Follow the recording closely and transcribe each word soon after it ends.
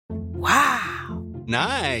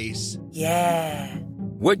Nice. Yeah.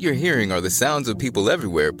 What you're hearing are the sounds of people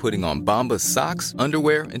everywhere putting on Bombas socks,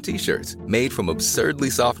 underwear, and T-shirts made from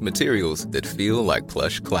absurdly soft materials that feel like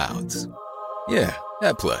plush clouds. Yeah,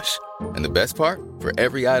 that plush. And the best part? For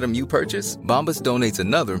every item you purchase, Bombas donates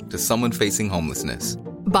another to someone facing homelessness.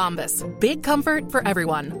 Bombas. Big comfort for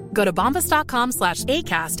everyone. Go to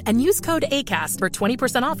bombas.com/ACAST and use code ACAST for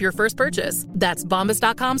 20% off your first purchase. That's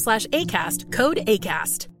bombas.com/ACAST. Code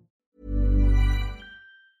ACAST.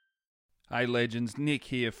 Hey legends, Nick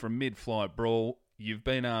here from Mid-Flight Brawl. You've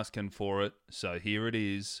been asking for it, so here it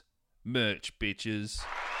is. Merch, bitches.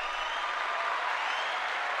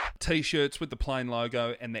 T-shirts with the plain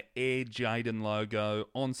logo and the Air Jaden logo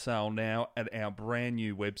on sale now at our brand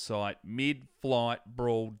new website,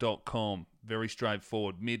 midflightbrawl.com. Very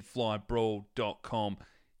straightforward, midflightbrawl.com.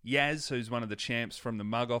 Yaz, who's one of the champs from the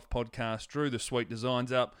Mug Off podcast, drew the sweet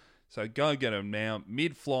designs up, so go get them now,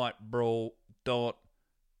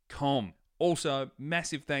 midflightbrawl.com. Also,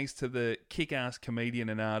 massive thanks to the kick-ass comedian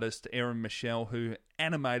and artist Erin Michelle, who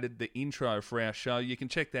animated the intro for our show. You can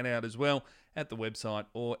check that out as well at the website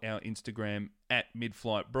or our Instagram at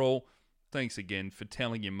midflightbrawl. Thanks again for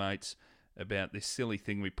telling your mates about this silly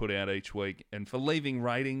thing we put out each week and for leaving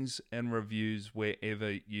ratings and reviews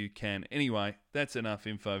wherever you can. Anyway, that's enough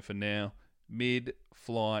info for now.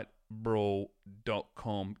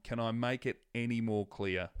 midflightbrawl.com. Can I make it any more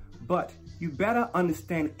clear? But you better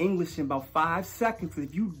understand English in about 5 seconds.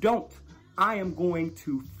 If you don't, I am going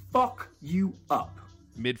to fuck you up.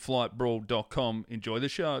 Midflightbrawl.com. Enjoy the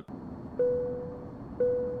show.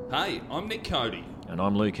 Hey, I'm Nick Cody. And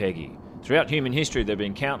I'm Luke Heggie. Throughout human history, there have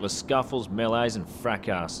been countless scuffles, melees and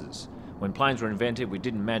fracasses. When planes were invented, we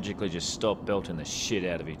didn't magically just stop belting the shit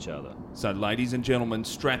out of each other. So ladies and gentlemen,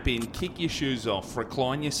 strap in, kick your shoes off,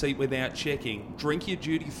 recline your seat without checking, drink your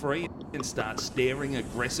duty-free and start staring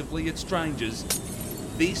aggressively at strangers.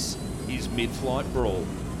 This is Mid-Flight Brawl.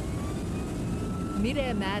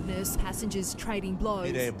 Mid-air madness, passengers trading blows.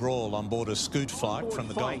 Mid-air brawl on board a scoot flight from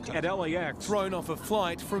the Gold Coast. At LAX. Thrown off a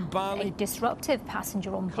flight from Bali. A disruptive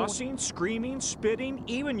passenger on board. Cussing, screaming, spitting,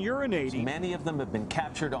 even urinating. Many of them have been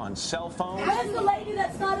captured on cell phones. Where's the lady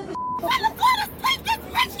that started the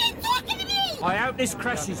I hope this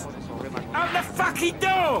crashes. Out the fucking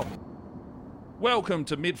door! Welcome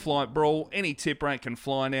to Mid-Flight Brawl. Any tip rat can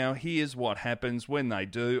fly now. Here's what happens when they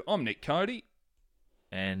do. I'm Nick Cody.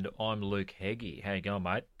 And I'm Luke Heggie. How you going,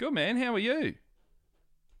 mate? Good, man. How are you?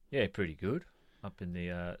 Yeah, pretty good. Up in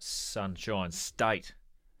the Sunshine State,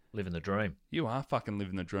 living the dream. You are fucking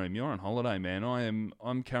living the dream. You're on holiday, man.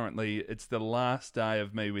 I'm currently, it's the last day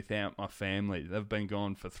of me without my family. They've been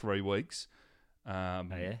gone for 3 weeks. Oh,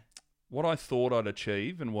 yeah? What I thought I'd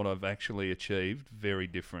achieve and what I've actually achieved, very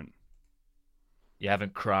different. You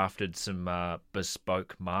haven't crafted some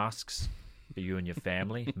bespoke masks for you and your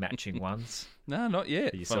family, matching ones? No, not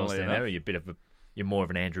yet. For yourselves down there, you're more of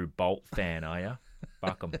an Andrew Bolt fan, are you?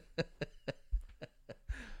 Fuck 'em.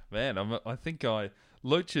 Man, I think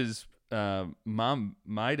Lucha's mum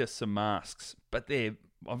made us some masks, but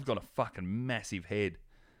I've got a fucking massive head.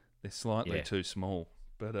 They're slightly too small,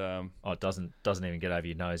 but it doesn't even get over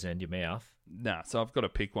your nose and your mouth. Nah, so I've got to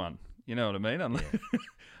pick one. You know what I mean?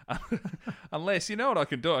 Unless you know what I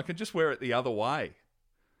can do, I can just wear it the other way.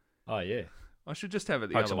 Oh yeah, I should just have it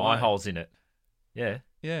the Poke other some way. eye holes in it. Yeah,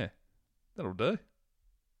 that'll do.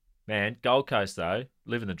 Man, Gold Coast though,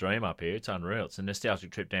 living the dream up here. It's unreal. It's a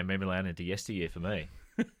nostalgic trip down memory lane into yesteryear for me.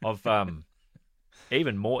 I've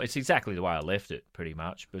even more. It's exactly the way I left it, pretty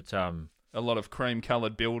much. But a lot of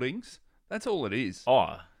cream-coloured buildings. That's all it is.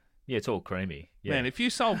 Oh, yeah, it's all creamy. Yeah. Man, if you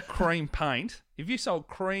sold cream paint, if you sold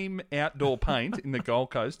cream outdoor paint in the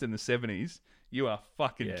Gold Coast in the 70s, you are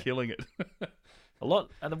fucking killing it. A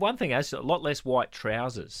lot, and the one thing is a lot less white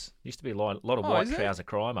trousers. Used to be a lot of white trouser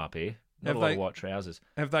crime up here. Not a lot of white trousers.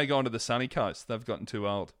 Have they gone to the sunny coast? They've gotten too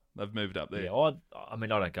old. They've moved up there. Yeah, I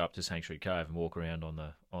mean, I don't go up to Sanctuary Cove and walk around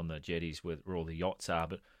on the jetties where all the yachts are,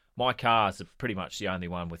 but my car's pretty much the only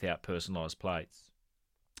one without personalised plates.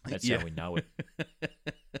 That's how we know it. I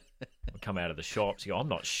come out of the shops, you go, I'm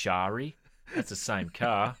not Shari. That's the same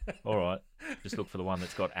car. All right, just look for the one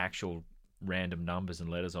that's got actual random numbers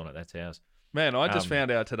and letters on it. That's ours. Man, I just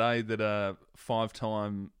found out today that a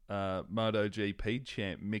 5-time MotoGP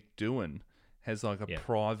champ, Mick Doohan, has like a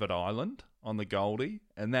private island on the Goldie,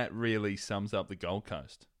 and that really sums up the Gold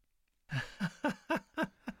Coast.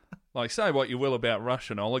 Like, say what you will about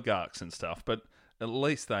Russian oligarchs and stuff, but at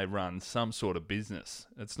least they run some sort of business.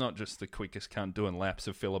 It's not just the quickest cunt doing laps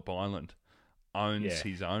of Phillip Island. Owns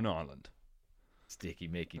his own island. Sticky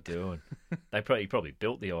Mickey Doohan. He probably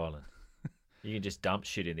built the island. You can just dump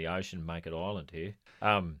shit in the ocean and make it island here.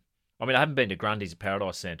 I mean, I haven't been to Grundy's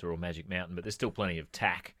Paradise Centre or Magic Mountain, but there's still plenty of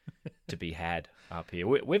tack to be had up here.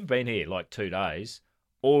 We've been here like 2 days,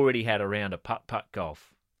 already had a round of putt-putt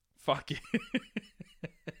golf. Fuck you.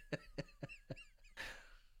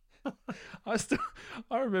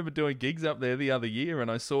 I remember doing gigs up there the other year, and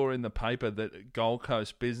I saw in the paper that Gold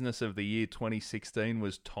Coast Business of the Year 2016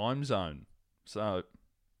 was Time Zone. So,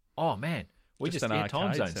 oh man,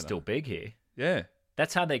 Time Zone's still big here. Yeah,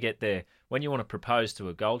 that's how they get there. When you want to propose to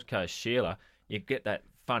a Gold Coast Sheila, you get that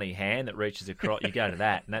funny hand that reaches across. You go to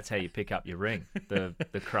that, and that's how you pick up your ring. The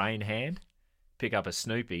crane hand. Pick up a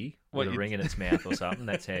Snoopy with a ring in its mouth or something.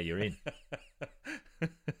 That's how you're in.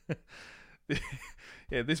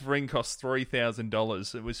 Yeah, this ring costs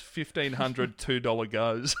 $3,000. It was $1,500 $2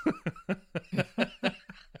 goes.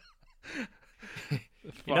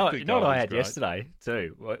 You know what I had yesterday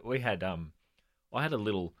too? We had I had a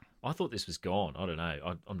little. I thought this was gone. I don't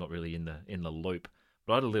know. I'm not really in the loop.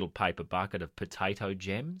 But I had a little paper bucket of potato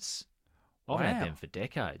gems. I've had them for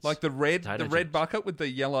decades. Like the red bucket with the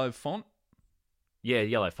yellow font. Yeah,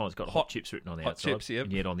 yellow font. It's got hot chips written on the outside. Hot chips, yep.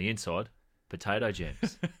 And yet on the inside, potato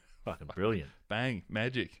gems. Fucking brilliant. Bang,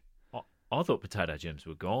 magic. I thought potato gems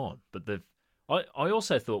were gone, but I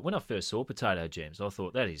also thought when I first saw potato gems, I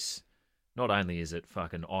thought that is not only is it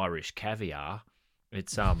fucking Irish caviar,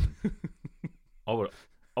 it's I would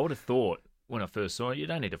have thought when I first saw it, you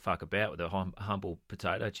don't need to fuck about with a humble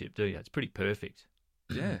potato chip, do you? It's pretty perfect.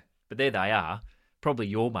 Yeah. But there they are, probably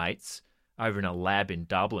your mates over in a lab in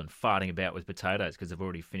Dublin farting about with potatoes because they've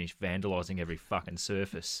already finished vandalising every fucking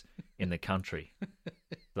surface in the country.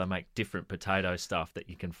 They make different potato stuff that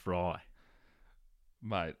you can fry.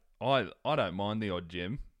 Mate, I don't mind the odd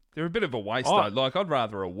gem. They're a bit of a waste, though. Like, I'd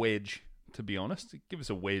rather a wedge, to be honest. Give us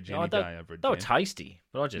a wedge any day over a gem. They were tasty,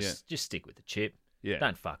 but I just stick with the chip. Yeah.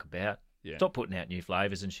 Don't fuck about. Yeah. Stop putting out new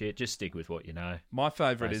flavours and shit. Just stick with what you know. My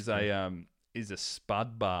favourite is a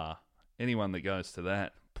spud bar. Anyone that goes to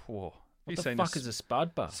that, poor. What the fuck is a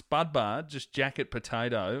spud bar? Spud bar, just jacket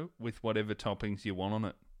potato with whatever toppings you want on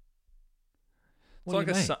it. What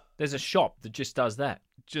do you mean? There's a shop that just does that.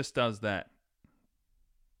 Just does that.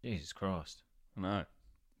 Jesus Christ. I know.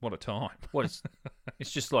 What a time.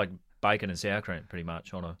 It's just like bacon and sour cream, pretty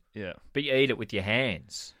much, on a... Yeah. But you eat it with your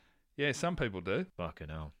hands. Yeah, some people do. Fucking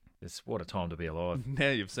hell. What a time to be alive.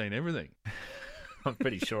 Now you've seen everything. I'm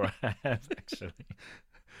pretty sure I have, actually.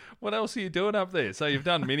 What else are you doing up there? So you've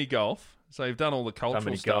done mini golf. So you've done all the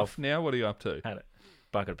cultural stuff. Golf. Now what are you up to? Had a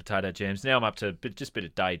bucket of potato gems. Now I'm up to just a bit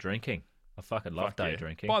of day drinking. I fucking love day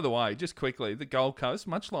drinking. By the way, just quickly, the Gold Coast,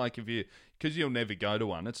 much like because you'll never go to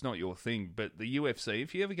one, it's not your thing, but the UFC,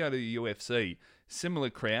 if you ever go to the UFC, similar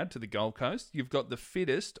crowd to the Gold Coast, you've got the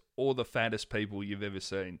fittest or the fattest people you've ever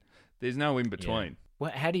seen. There's no in-between. Yeah.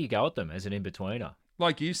 Well, how do you go at them as an in-betweener?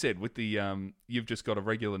 Like you said, with the you've just got a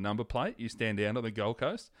regular number plate, you stand out on the Gold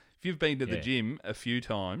Coast. If you've been to the gym a few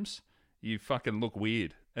times, you fucking look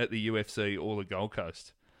weird at the UFC or the Gold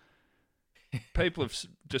Coast. People have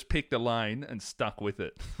just picked a lane and stuck with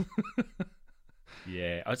it.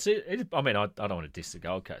 Yeah, I'd say. I mean, I don't want to diss the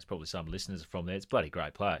Gold Coast. Probably some listeners are from there. It's a bloody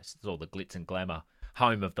great place. It's all the glitz and glamour,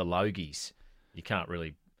 home of the Logies. You can't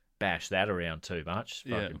really bash that around too much.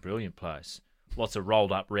 Fucking brilliant place. Lots of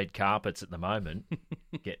rolled up red carpets at the moment,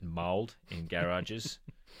 getting mould in garages.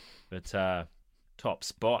 But top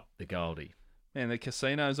spot, the Goldie. Man, the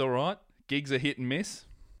casino's all right. Gigs are hit and miss.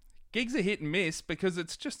 Gigs are hit and miss because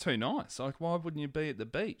it's just too nice. Like, why wouldn't you be at the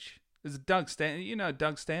beach? There's Doug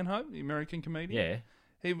Stanhope, the American comedian?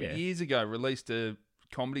 Yeah. He years ago released a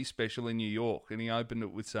comedy special in New York, and he opened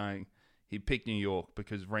it with saying he picked New York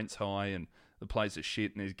because rent's high and the place is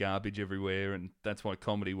shit and there's garbage everywhere, and that's why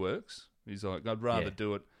comedy works. He's like, I'd rather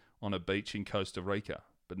do it on a beach in Costa Rica,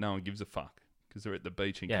 but no one gives a fuck because they're at the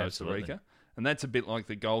beach in Costa Rica. And that's a bit like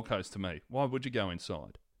the Gold Coast to me. Why would you go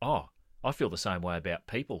inside? Oh, I feel the same way about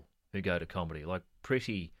people who go to comedy. Like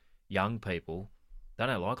pretty young people, they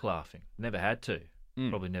don't like laughing. Never had to.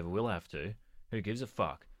 Probably never will have to. Who gives a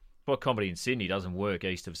fuck? Why comedy in Sydney doesn't work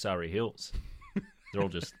east of Surrey Hills? They're all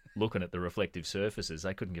just looking at the reflective surfaces.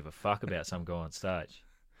 They couldn't give a fuck about some guy on stage.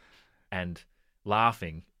 And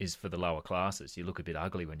laughing is for the lower classes. You look a bit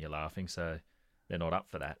ugly when you're laughing, so they're not up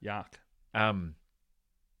for that. Yuck.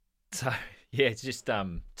 So, yeah, it's just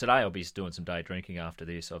today I'll be doing some day drinking after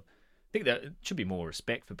this. I think that it should be more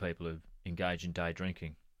respect for people who engage in day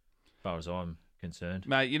drinking, as far as I'm concerned.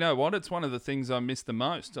 Mate, you know what? It's one of the things I miss the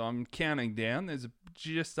most. I'm counting down. There's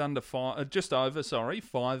just over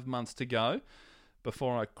 5 months to go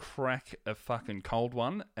before I crack a fucking cold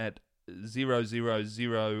one at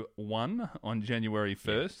 0001 on January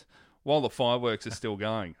 1st. While the fireworks are still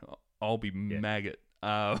going, I'll be maggot.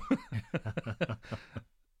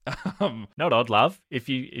 Not I'd love if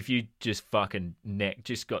you just fucking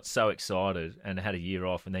just got so excited and had a year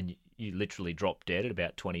off, and then you literally dropped dead at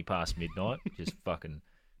about 20 past midnight. Just fucking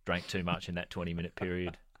drank too much in that 20-minute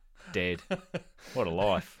period. Dead. What a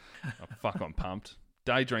life. Oh, fuck, I'm pumped.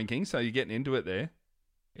 Day drinking, so you're getting into it there.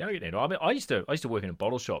 Yeah, I'm getting into it. I mean, I used to work in a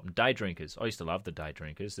bottle shop, and day drinkers. I used to love the day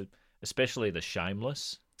drinkers, especially the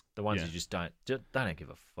shameless, the ones who just don't give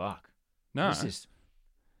a fuck. No. It's just,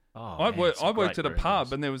 I worked at a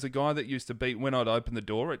pub, and there was a guy that used to be, when I'd open the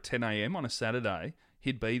door at 10 a.m. on a Saturday,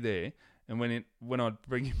 he'd be there, and when I'd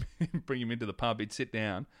bring him into the pub, he'd sit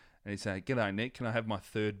down, and he'd say, "G'day, Nick, can I have my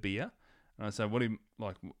third beer?" And I say, "What do you,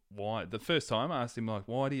 like, why?" The first time I asked him, like,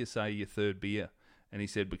 "Why do you say your third beer?" And he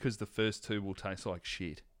said, "Because the first two will taste like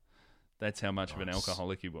shit." That's how much of an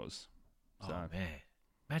alcoholic he was. So, oh, man.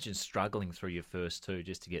 Imagine struggling through your first two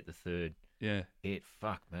just to get the third. Yeah.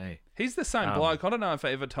 Fuck me. He's the same bloke. I don't know if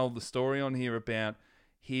I ever told the story on here about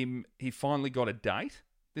him. He finally got a date.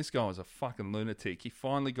 This guy was a fucking lunatic. He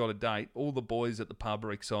finally got a date. All the boys at the pub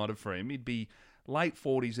are excited for him. He'd be late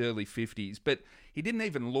 40s, early 50s, but he didn't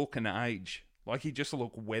even look an age. Like, he just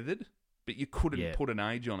looked weathered, but you couldn't put an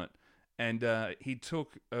age on it. And he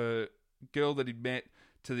took a girl that he'd met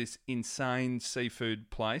to this insane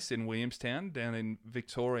seafood place in Williamstown down in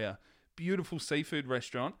Victoria. Beautiful seafood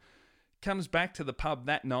restaurant. Comes back to the pub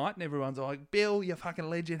that night and everyone's like, "Bill, you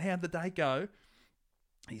fucking legend, how'd the date go?"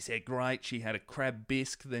 He said, "Great, she had a crab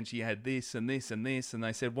bisque, then she had this and this and this." And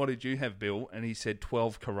they said, "What did you have, Bill?" And he said,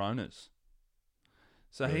 12 Coronas.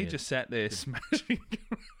 So he just sat there smashing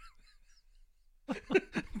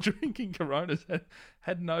drinking Coronas,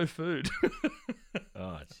 had no food.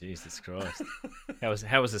 Oh, Jesus Christ.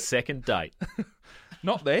 How was the second date?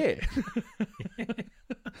 Not there.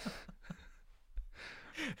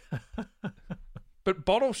 But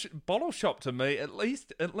bottle shop to me, at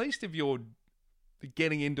least if you're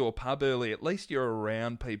getting into a pub early, at least you're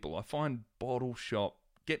around people. I find bottle shop,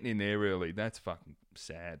 getting in there early, that's fucking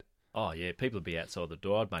sad. Oh, yeah, people would be outside the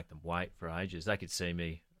door. I'd make them wait for ages. They could see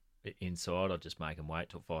me inside. I'd just make them wait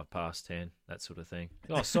till 10:05, that sort of thing.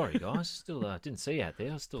 "Oh, sorry, guys. Still didn't see you out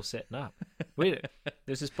there. I was still setting up."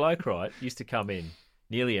 There's this bloke, right, used to come in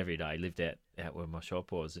nearly every day, lived out where my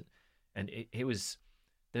shop was. And there's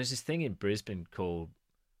this thing in Brisbane called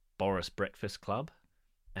Boris Breakfast Club.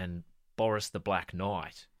 And Boris the Black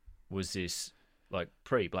Knight was this, like,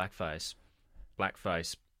 pre-blackface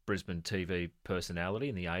Brisbane TV personality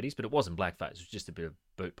in the 80s, but it wasn't blackface. It was just a bit of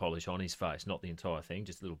boot polish on his face, not the entire thing,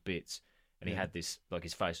 just little bits. And he had this, like,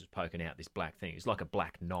 his face was poking out, this black thing. It was like a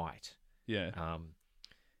black knight. Yeah.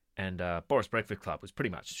 And Boris Breakfast Club was pretty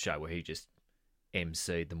much a show where he just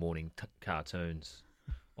emceed the morning cartoons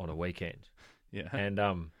on a weekend. Yeah. And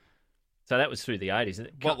so that was through the 80s. And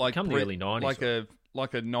come the early 90s.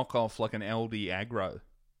 Like a knockoff, like an Aldi Aggro.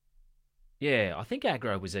 Yeah, I think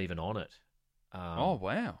Aggro was even on it. Oh,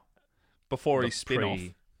 wow. Before his spin-off.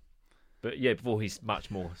 But yeah, before his much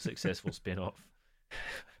more successful spin-off.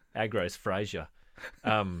 Aggro's Frasier.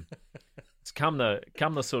 It's come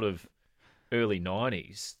the sort of early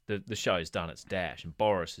 90s, the show's done its dash, and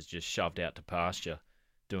Boris is just shoved out to pasture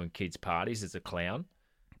doing kids' parties as a clown.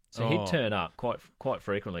 So he'd turn up quite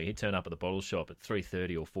frequently. He'd turn up at the bottle shop at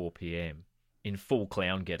 3:30 or 4 p.m. in full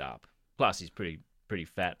clown get-up. Plus, he's pretty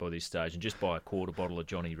fat by this stage, and just buy a quarter bottle of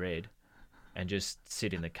Johnny Red and just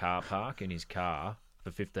sit in the car park in his car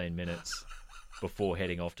for 15 minutes before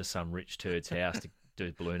heading off to some rich turd's house to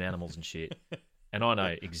do balloon animals and shit. And I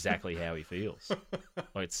know exactly how he feels.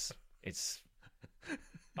 Like, it's.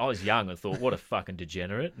 I was young and thought, what a fucking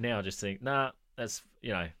degenerate. Now I just think, nah, that's,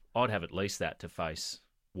 I'd have at least that to face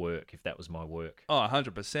work if that was my work. Oh,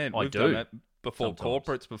 100%. We've do. done that before Sometimes.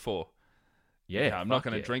 Corporates before. Yeah, I'm not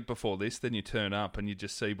going to drink before this. Then you turn up and you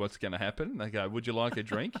just see what's going to happen. They go, "Would you like a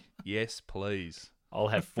drink?" "Yes, please." I'll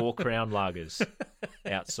have 4 Crown lagers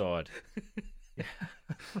outside.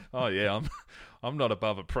 Oh yeah, I'm not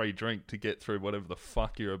above a pre-drink to get through whatever the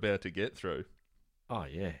fuck you're about to get through. Oh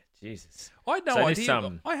yeah, Jesus. I had no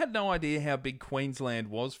idea. I had no idea how big Queensland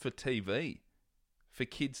was for TV, for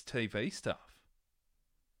kids' TV stuff.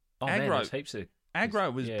 Oh man, there's heaps of.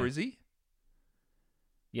 Aggro was Brizzy.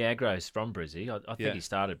 Yeah, Aggro's from Brizzy. I think he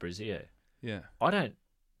started Brizzy. Yeah. Yeah.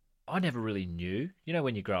 I never really knew. You know,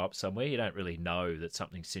 when you grow up somewhere, you don't really know that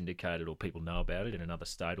something's syndicated or people know about it in another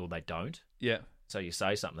state, or they don't. Yeah. So you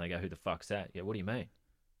say something, they go, "Who the fuck's that?" "Yeah, what do you mean?"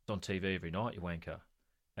 "It's on TV every night, you wanker."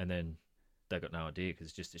 And then they've got no idea because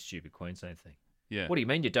it's just a stupid Queensland thing. Yeah. What do you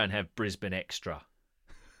mean you don't have Brisbane Extra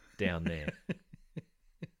down there?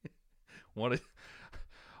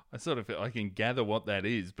 I can gather what that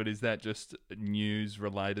is, but is that just news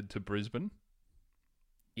related to Brisbane?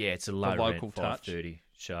 Yeah, it's a low local rent, touch? 5:30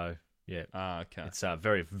 show. Yeah. Ah, okay. It's a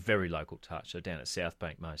very, very local touch. So down at South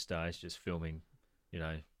Bank most days, just filming,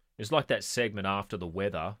 it's like that segment after the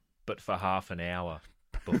weather, but for half an hour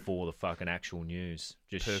before the fucking actual news.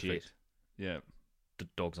 Just Perfect. shit. Yeah. The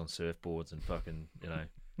dogs on surfboards and fucking,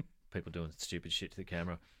 people doing stupid shit to the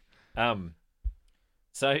camera.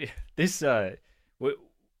 So this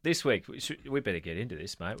week, we better get into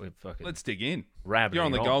this, mate. Let's dig in. Rabbiting You're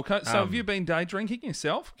on the on. Gold Coast. So have you been day drinking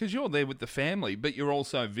yourself? Because you're there with the family, but you're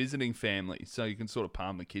also visiting family, so you can sort of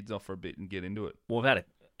palm the kids off for a bit and get into it. Well, I've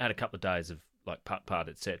had a couple of days of like putt-putt,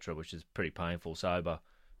 etc., which is pretty painful sober.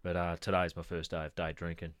 But today's my first day of day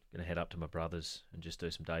drinking. Going to head up to my brother's and just do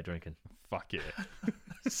some day drinking. Fuck yeah.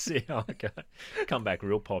 See how I go. Come back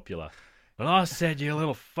real popular. Well, I said, you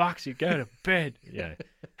little fucks, you go to bed. Yeah.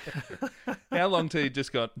 How long till you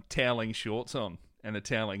just got toweling shorts on and a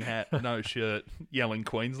toweling hat, no shirt, yelling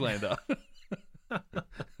Queenslander?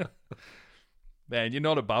 Man, you're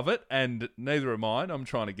not above it, and neither am I. I'm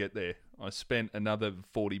trying to get there. I spent another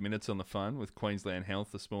 40 minutes on the phone with Queensland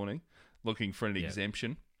Health this morning looking for an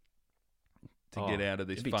exemption to get out of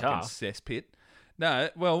this fucking cesspit. No,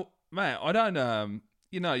 well, mate, I don't,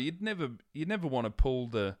 you'd never want to pull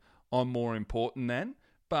the I'm more important than,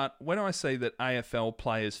 but when I see that AFL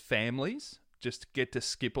players' families just get to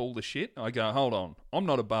skip all the shit, I go, hold on, I'm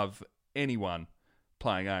not above anyone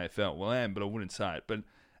playing AFL. Well, I am, but I wouldn't say it. But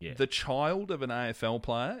the child of an AFL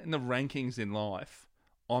player in the rankings in life,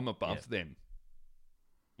 I'm above them.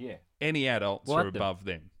 Yeah. Any adults are above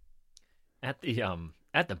them. At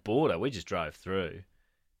the border, we just drove through,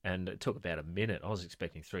 and it took about a minute. I was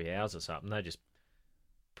expecting 3 hours or something. They just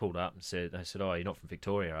pulled up and said, "Oh, you're not from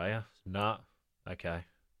Victoria, are you?" No. Okay.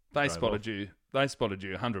 They spotted you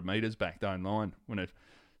 100 metres back down line when a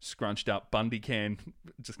scrunched up Bundy can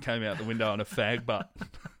just came out the window and a fag butt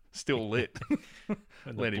still lit.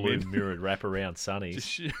 And let the him blue in. mirrored wraparound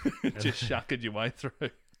sunnies. Just shuckered your way through.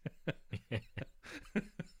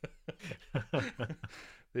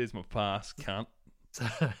 There's my pass, cunt.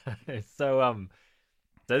 So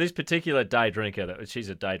this particular day drinker, she's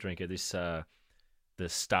a day drinker. The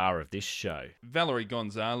star of this show, Valerie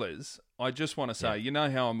Gonzalez. I just want to say, you know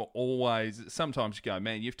how I'm always. Sometimes you go,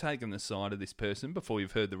 man, you've taken the side of this person before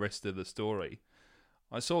you've heard the rest of the story.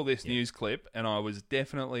 I saw this news clip, and I was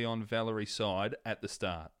definitely on Valerie's side at the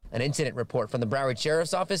start. An incident report from the Broward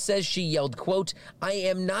Sheriff's Office says she yelled, quote, "I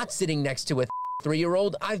am not sitting next to a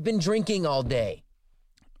 3-year-old. I've been drinking all day."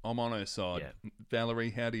 I'm on her side. Yeah. Valerie,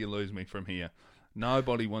 how do you lose me from here?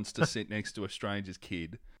 Nobody wants to sit next to a stranger's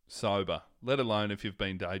kid sober, let alone if you've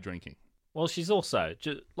been day drinking. Well, she's also,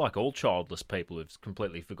 like all childless people who've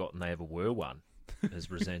completely forgotten they ever were one,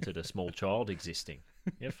 has resented a small child existing.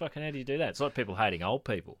 Yeah, fucking how do you do that? It's like people hating old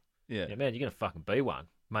people. Yeah, man, you're going to fucking be one.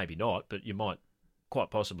 Maybe not, but you might,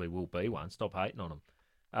 quite possibly will be one. Stop hating on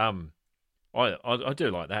them. I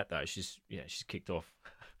do like that, though. She's kicked off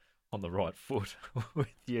on the right foot with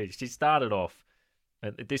you. She started off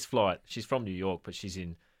at this flight. She's from New York, but she's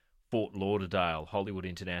in Fort Lauderdale, Hollywood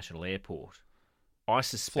International Airport. I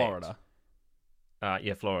suspect... Florida.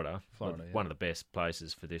 Florida. Florida, one of the best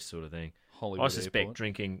places for this sort of thing. Hollywood I suspect Airport.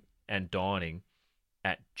 Drinking and dining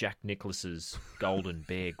at Jack Nicklaus's Golden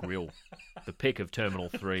Bear Grill, the pick of Terminal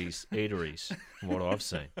 3's eateries, from what I've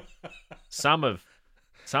seen. Some of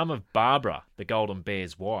Barbara, the Golden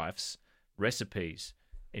Bear's wife's recipes,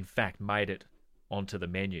 in fact, made it onto the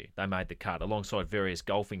menu. They made the cut, alongside various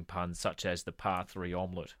golfing puns such as the par 3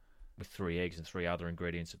 omelette with 3 eggs and 3 other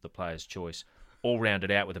ingredients of the player's choice, all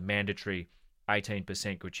rounded out with a mandatory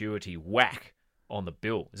 18% gratuity whack on the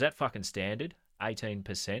bill. Is that fucking standard?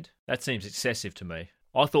 18%? That seems excessive to me.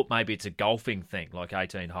 I thought maybe it's a golfing thing, like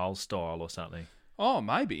 18 hole style or something. Oh,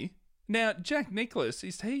 maybe. Now, Jack Nicklaus,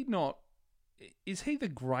 is he the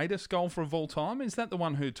greatest golfer of all time? Is that the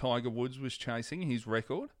one who Tiger Woods was chasing, his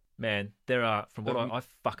record? Man, there are, from what I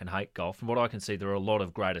fucking hate golf. From what I can see, there are a lot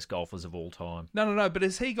of greatest golfers of all time. No, but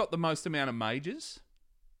has he got the most amount of majors?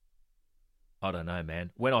 I don't know,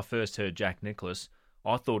 man. When I first heard Jack Nicklaus,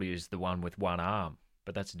 I thought he was the one with one arm,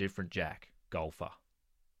 but that's a different Jack, golfer.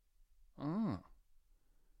 Oh.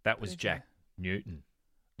 That was Jack Newton,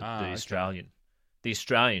 the Australian. Okay. The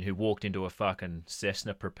Australian who walked into a fucking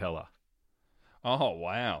Cessna propeller. Oh,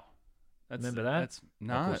 wow. Remember that?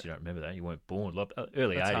 No. Of course you don't remember that. You weren't born.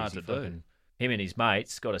 Early that's 80s. Hard to do. Him and his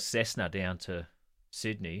mates got a Cessna down to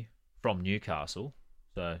Sydney from Newcastle,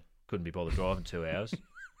 so couldn't be bothered driving 2 hours.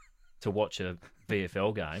 to watch a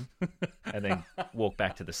VFL game and then walk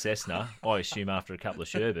back to the Cessna, I assume after a couple of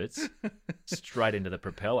sherbets, straight into the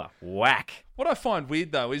propeller. Whack! What I find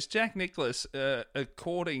weird, though, is Jack Nicklaus,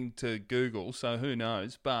 according to Google, so who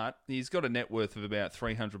knows, but he's got a net worth of about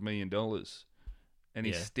 $300 million, and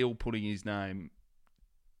he's still putting his name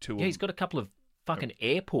to he's got a couple of fucking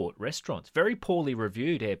airport restaurants. Very poorly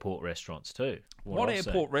reviewed airport restaurants, too. What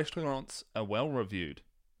airport restaurants are well reviewed?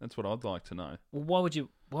 That's what I'd like to know. Well,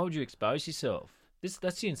 why would you expose yourself?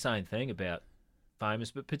 That's the insane thing about famous,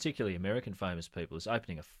 but particularly American famous people, is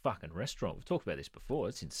opening a fucking restaurant. We've talked about this before.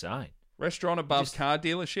 It's insane. Restaurant above car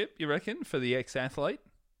dealership, you reckon, for the ex-athlete?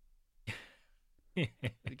 I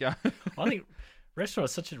think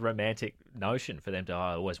restaurant's such a romantic notion for them to,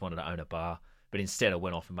 I always wanted to own a bar, but instead I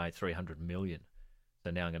went off and made $300 million. So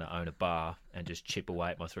now I'm going to own a bar and just chip away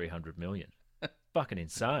at my $300 million. Fucking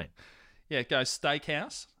insane. Yeah, it goes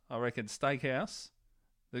steakhouse. I reckon steakhouse.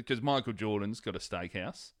 Because Michael Jordan's got a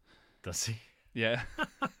steakhouse. Does he? Yeah.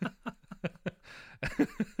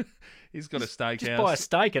 He's got a steakhouse. Just buy a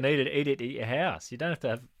steak and eat it at your house. You don't have to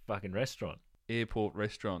have a fucking restaurant. Airport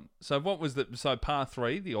restaurant. So what was the... So par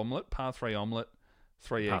 3, the omelette. Par 3 omelette.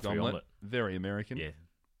 3-egg omelette. Very American. Yeah.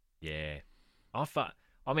 Yeah. I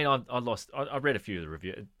read a few of the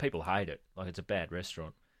reviews. People hate it. Like, it's a bad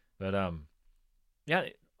restaurant. But, yeah,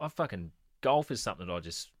 golf is something that I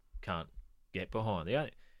just can't get behind.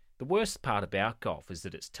 The worst part about golf is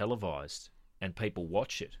that it's televised and people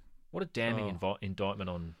watch it. What a damning indictment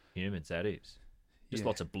on humans that is. Just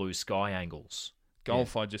lots of blue sky angles.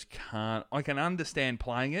 Golf, I just can't. I can understand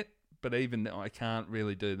playing it, but even I can't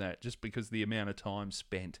really do that just because the amount of time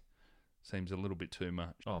spent seems a little bit too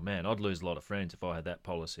much. Oh, man, I'd lose a lot of friends if I had that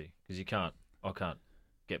policy because I can't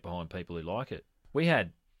get behind people who like it. We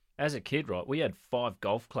had... As a kid, right, we had 5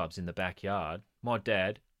 golf clubs in the backyard. My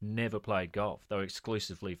dad never played golf. They were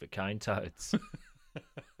exclusively for cane toads.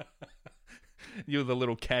 You were the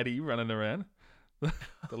little caddy running around. The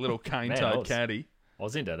little cane toad caddy. I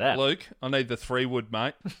was into that. Luke, I need the 3-wood,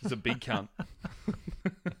 mate. It's a big cunt.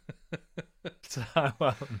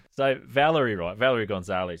 So Valerie, right, Valerie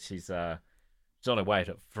Gonzalez, she's on her way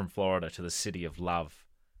from Florida to the city of love,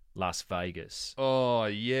 Las Vegas. Oh,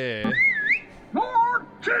 yeah.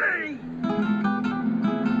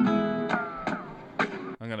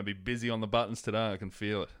 I'm going to be busy on the buttons today. I can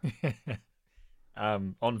feel it.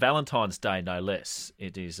 On Valentine's Day, no less.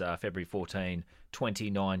 It is February 14,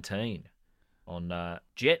 2019, on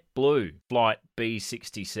JetBlue Flight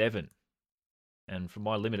B67. And from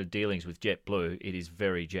my limited dealings with JetBlue, it is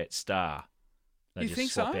very Jetstar. They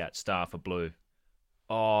just swap out star for blue.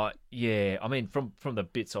 Oh, yeah. I mean, from the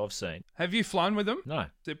bits I've seen. Have you flown with them? No.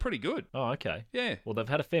 They're pretty good. Oh, okay. Yeah. Well, they've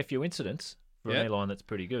had a fair few incidents for an airline that's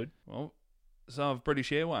pretty good. Well, so have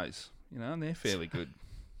British Airways, and they're fairly good.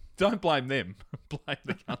 Don't blame them. Blame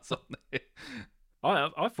the cunts on there.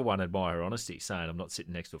 I, for one, admire her honesty, saying I'm not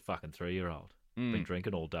sitting next to a fucking 3-year-old. Been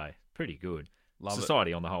drinking all day. Pretty good.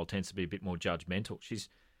 Society on the whole tends to be a bit more judgmental.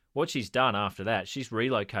 What she's done after that, she's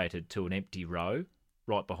relocated to an empty row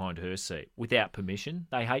right behind her seat without permission.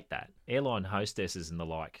 They hate that. Airline hostesses and the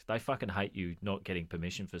like, they fucking hate you not getting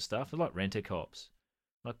permission for stuff. They're like rent-a-cops.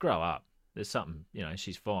 Like, grow up. There's something,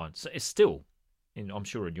 she's fine. So it's still, I'm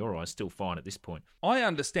sure in your eyes, still fine at this point. I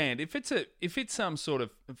understand. If it's some sort of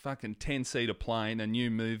fucking 10-seater plane and you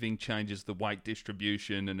moving changes the weight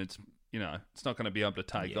distribution and it's, it's not going to be able to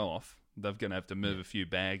take off, they're going to have to move a few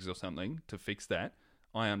bags or something to fix that.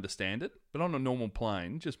 I understand it. But on a normal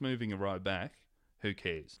plane, just moving a row back, who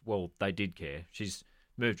cares? Well, they did care. She's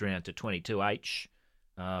moved around to 22H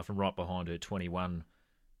from right behind her 21.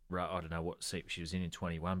 I don't know what seat she was in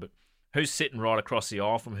 21, but who's sitting right across the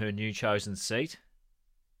aisle from her new chosen seat?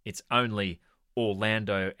 It's only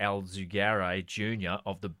Orlando Alzugare Jr.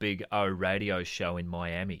 of the Big O radio show in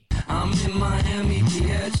Miami. I'm in Miami,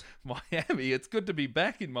 bitch. Miami? It's good to be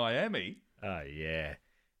back in Miami. Oh, yeah.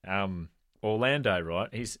 Orlando,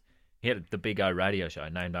 right? He had the Big O radio show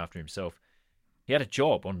named after himself. He had a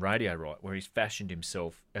job on radio, right, where he's fashioned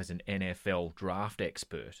himself as an NFL draft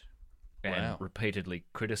expert and repeatedly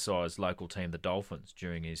criticised local team the Dolphins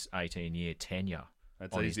during his 18-year tenure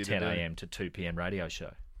on his 10 a.m. to 2 p.m. radio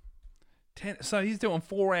show. So he's doing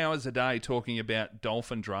 4 hours a day talking about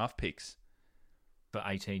Dolphin draft picks. For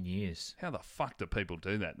 18 years. How the fuck do people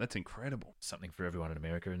do that? That's incredible. Something for everyone in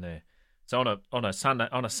America in there. So on a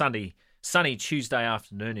sunny Tuesday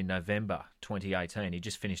afternoon in November 2018, he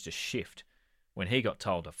just finished a shift when he got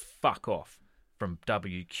told to fuck off from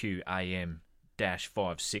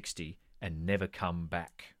WQAM-560 and never come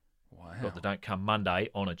back. Wow. Got the don't come Monday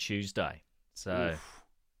on a Tuesday. So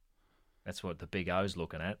That's what the Big O's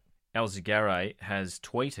looking at. Alzugare has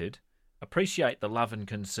tweeted, Appreciate the love and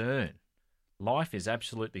concern. Life is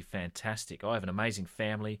absolutely fantastic. I have an amazing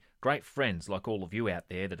family, great friends like all of you out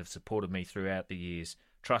there that have supported me throughout the years.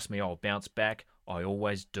 Trust me, I'll bounce back. I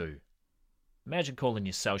always do. Imagine calling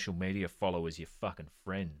your social media followers your fucking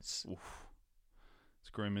friends. Oof.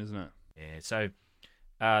 It's grim, isn't it? Yeah, so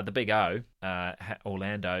the Big O,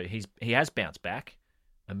 Orlando, he has bounced back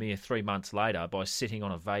a mere 3 months later by sitting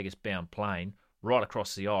on a Vegas-bound plane right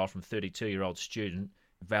across the aisle from 32-year-old student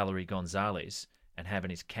Valerie Gonzalez and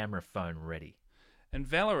having his camera phone ready. And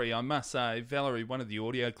Valerie, I must say, one of the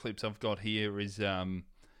audio clips I've got here is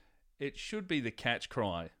it should be the catch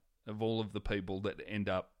cry of all of the people that end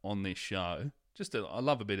up on this show. I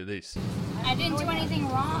love a bit of this. I didn't do anything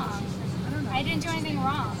wrong. I didn't do anything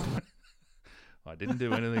wrong. I didn't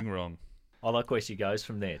do anything wrong. I like where she goes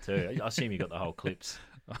from there too. I assume you got the whole clips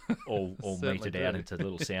all meted out into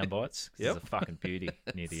little sound bites. Yep. It's a fucking beauty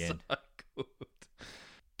near the end. Good.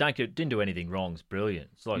 Didn't do anything wrong. It's brilliant.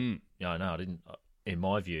 It's like, no, I didn't. In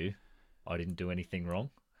my view, I didn't do anything wrong.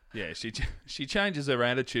 Yeah, she changes her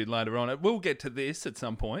attitude later on. We'll get to this at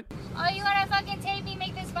some point. Oh, you want to fucking tape me,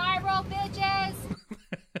 make this viral, bitches?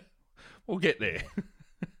 We'll get there.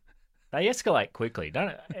 They escalate quickly.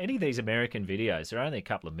 Don't any of these American videos, they're only a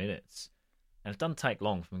couple of minutes. And it doesn't take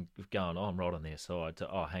long from going, I'm right on their side,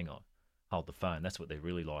 to, hang on, hold the phone. That's what they're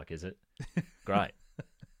really like, is it? Great.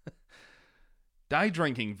 Day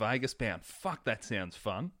drinking Vegas bound. Fuck, that sounds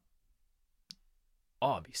fun.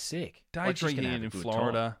 Oh, I'd be sick. Day drinking in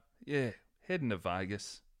Florida. Time. Yeah, heading to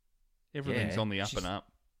Vegas. Everything's on the up and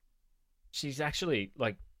up. She's actually,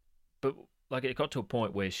 it got to a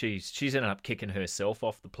point where she's ended up kicking herself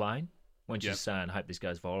off the plane when she's saying, hope this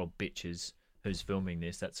goes viral, bitches, who's filming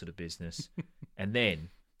this, that sort of business. And then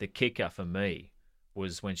the kicker for me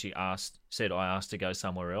was when she said I asked to go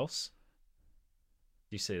somewhere else.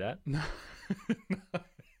 Do you see that? No.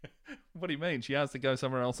 What do you mean? She asked to go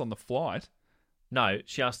somewhere else on the flight? No,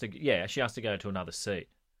 she asked to go to another seat.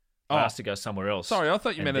 I asked to go somewhere else. Sorry, I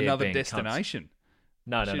thought you meant another destination.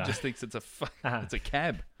 No. She just thinks it's a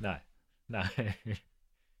cab. No.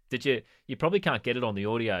 Did you? You probably can't get it on the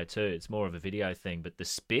audio too. It's more of a video thing. But the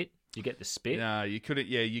spit, do you get the spit? No, you couldn't.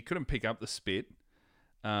 Yeah, you couldn't pick up the spit.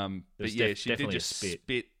 But yeah, she did just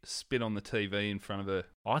spit on the TV in front of her.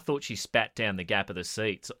 I thought she spat down the gap of the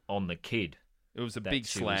seats on the kid. It was a big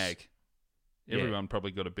slag. Everyone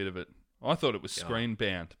probably got a bit of it. I thought it was screen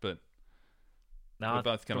bound, but we're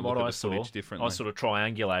both going to look at the footage differently. I sort of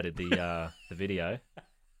triangulated the video,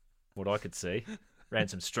 what I could see. Ran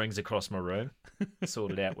some strings across my room,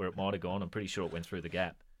 sorted out where it might have gone. I'm pretty sure it went through the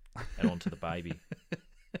gap and onto the baby.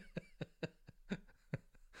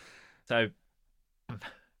 So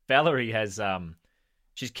Valerie has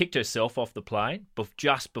she's kicked herself off the plane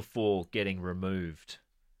just before getting removed,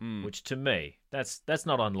 which to me that's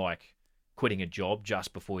not unlike quitting a job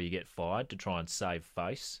just before you get fired to try and save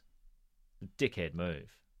face. Dickhead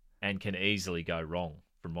move, and can easily go wrong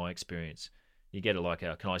from my experience. You get it like,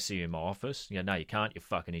 can I see you in my office? You go, no, you can't, you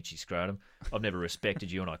fucking itchy scrotum. I've never respected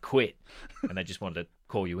you and I quit. And they just wanted to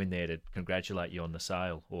call you in there to congratulate you on the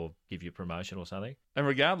sale or give you a promotion or something. And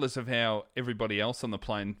regardless of how everybody else on the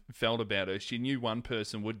plane felt about her, she knew one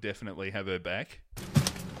person would definitely have her back.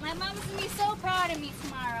 My mom's going to be so proud of me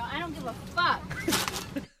tomorrow. I don't give a fuck.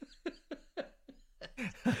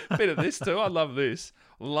 Bit of this too. I love this.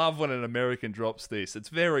 Love when an American drops this. It's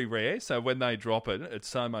very rare, so when they drop it, it's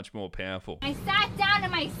so much more powerful. I sat down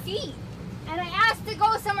in my seat, and I asked to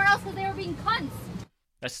go somewhere else because they were being cunts.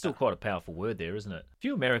 That's still quite a powerful word there, isn't it? A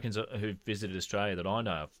few Americans who've visited Australia that I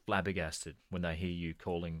know are flabbergasted when they hear you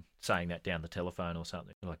saying that down the telephone or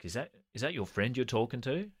something. They're like, is that your friend you're talking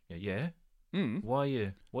to? Yeah. Why are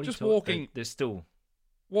you? What just are you walking? They're still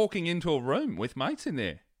walking into a room with mates in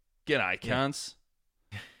there. G'day, cunts.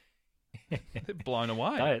 They're blown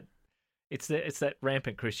away. It's that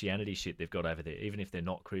rampant Christianity shit they've got over there. Even if they're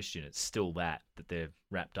not Christian, it's still that they're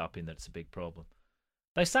wrapped up in, that it's a big problem.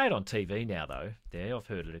 They say it on TV now, though. I've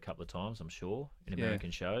heard it a couple of times, I'm sure, in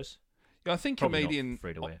American shows. Yeah, I think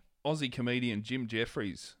Aussie comedian Jim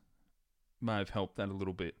Jeffries may have helped that a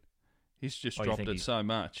little bit. He's just dropped it so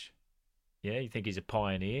much. Yeah, you think he's a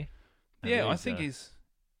pioneer? Yeah, I think he's...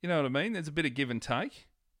 You know what I mean? There's a bit of give and take.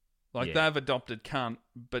 They've adopted cunt,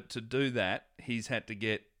 but to do that, he's had to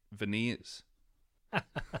get veneers.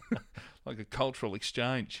 Like a cultural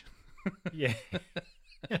exchange. Yeah.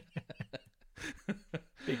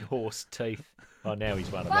 Big horse teeth. Oh, now he's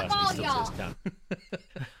one of us. Fuck all y'all.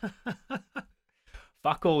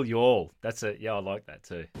 Fuck all y'all. That's it. Yeah, I like that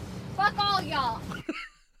too. Fuck all y'all.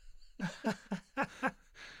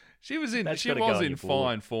 She was in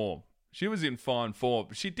fine form. She was in fine form.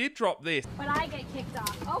 She did drop this. But I get kicked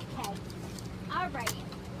off. Okay. All right.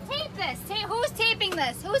 Tape this. Who's taping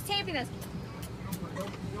this? Who's taping this?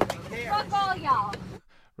 Fuck all y'all.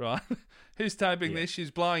 Right. Who's taping this?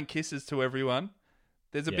 She's blowing kisses to everyone.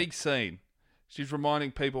 There's a big scene. She's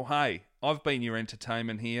reminding people, hey, I've been your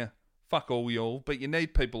entertainment here. Fuck all y'all, but you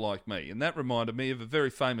need people like me. And that reminded me of a very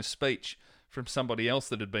famous speech from somebody else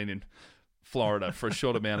that had been in Florida for a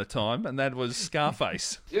short amount of time, and that was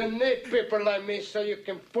Scarface. You need people like me so you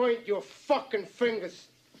can point your fucking fingers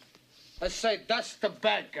and say, that's the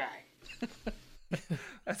bad guy.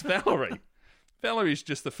 That's Valerie. Valerie's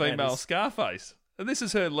just the female Scarface. And this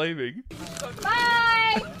is her leaving.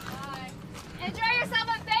 Bye! Enjoy yourself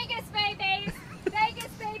in Vegas, babies!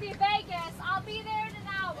 Vegas, baby, Vegas. I'll be there in an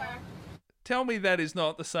hour. Tell me that is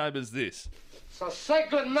not the same as this. So say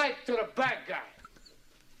good night to the bad guy.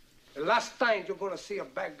 The last time you're going to see a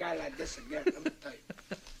bad guy like this again, let me tell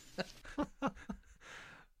you.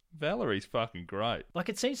 Valerie's fucking great. Like,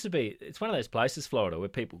 it seems to be, it's one of those places, Florida, where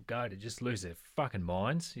people go to just lose their fucking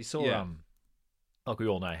minds. You saw, like we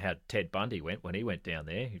all know how Ted Bundy went when he went down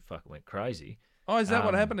there. He fucking went crazy. Oh, is that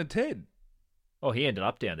what happened to Ted? Oh, he ended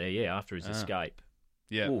up down there, after his escape.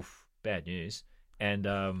 Yeah. Oof, bad news. And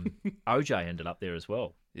OJ ended up there as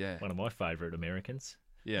well. Yeah. One of my favourite Americans.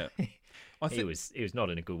 Yeah. He was not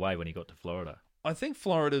in a good way when he got to Florida. I think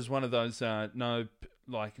Florida's one of those no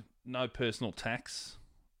personal tax.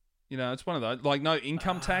 You know, it's one of those, like no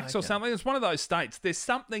income tax or something. It's one of those states. There's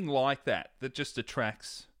something like that just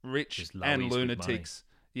attracts rich and lunatics,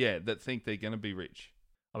 that think they're going to be rich.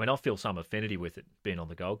 I mean, I feel some affinity with it being on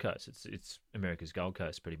the Gold Coast. It's America's Gold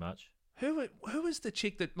Coast, pretty much. Who was the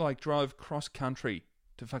chick that like drove cross country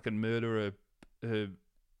to fucking murder her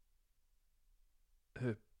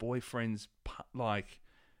boyfriend's, like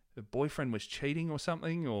her boyfriend was cheating or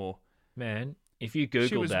something? Or man, if you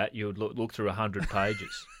Googled that, you would look through 100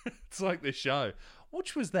 pages. It's like the show.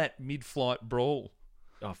 Which was that mid-flight brawl?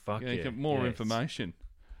 Oh fuck you get more information.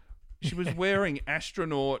 She was wearing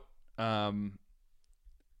astronaut, woman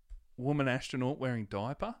astronaut wearing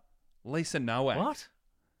diaper. Lisa Nowak. What?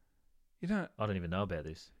 You don't? I don't even know about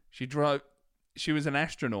this. She was an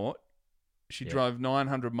astronaut. She drove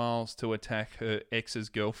 900 miles to attack her ex's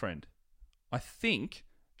girlfriend. I think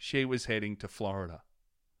she was heading to Florida.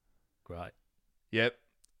 Great. Yep.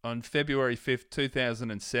 On February 5th,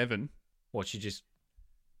 2007. What, she just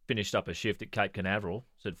finished up a shift at Cape Canaveral,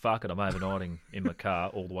 said, fuck it, I'm overnighting in my car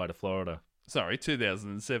all the way to Florida. Sorry,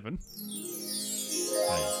 2007.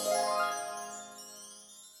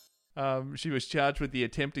 She was charged with the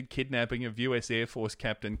attempted kidnapping of U.S. Air Force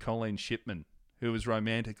Captain Colleen Shipman, who was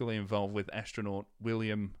romantically involved with astronaut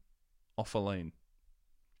William Offaline.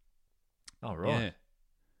 Oh, right.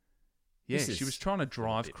 Yeah, she was trying to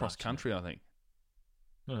drive cross-country, I think.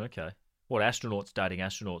 Oh, okay. What, astronauts dating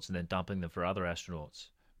astronauts and then dumping them for other astronauts?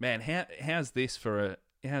 Man, how's this for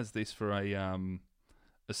a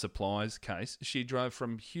supplies case? She drove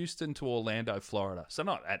from Houston to Orlando, Florida. So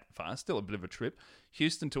not that far, still a bit of a trip.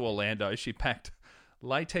 Houston to Orlando. She packed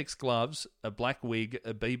latex gloves, a black wig,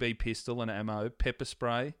 a BB pistol and ammo, pepper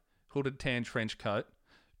spray, hooded tan trench coat,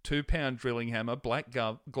 2-pound drilling hammer, black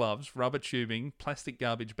gloves, rubber tubing, plastic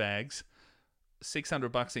garbage bags,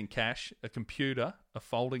 $600 in cash, a computer, a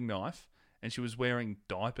folding knife, and she was wearing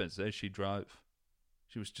diapers as she drove.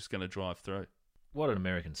 She was just going to drive through. What an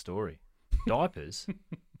American story. Diapers?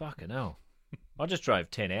 Fucking hell. I just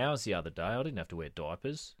drove 10 hours the other day. I didn't have to wear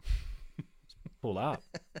diapers. Pull up.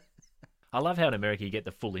 I love how in America you get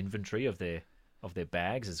the full inventory of their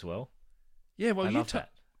bags as well. Yeah, well,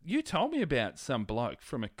 you told me about some bloke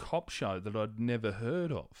from a cop show that I'd never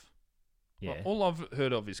heard of. Yeah. All I've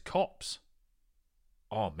heard of is Cops.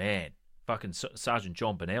 Oh, man. Fucking Sergeant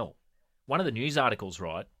John Bonnell. One of the news articles,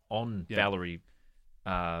 right, on Valerie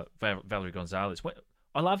Gonzalez.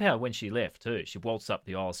 I love how when she left, too, she waltzed up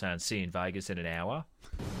the aisle saying, see you in Vegas in an hour.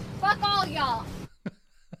 Fuck all y'all.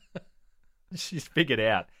 She's figured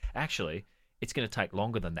out, actually, it's going to take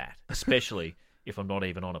longer than that, especially if I'm not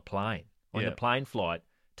even on a plane. The plane flight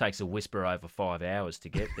takes a whisper over 5 hours to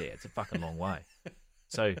get there. It's a fucking long way.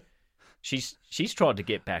 So she's tried to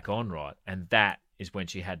get back on, right, and that is when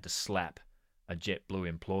she had to slap a JetBlue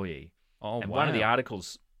employee. Oh, and wow. one of the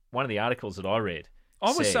articles that I read,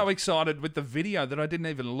 I was so excited with the video that I didn't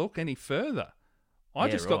even look any further. I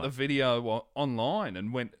just got the video online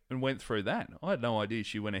and went through that. I had no idea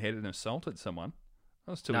she went ahead and assaulted someone.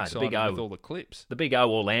 I was too excited with all the clips. The big O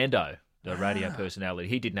Orlando, the radio personality,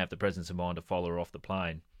 he didn't have the presence of mind to follow her off the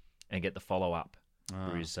plane and get the follow-up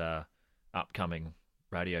for his upcoming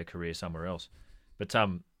radio career somewhere else. But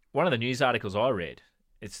one of the news articles I read,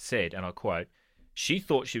 it said, and I quote, She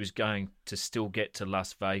thought she was going to still get to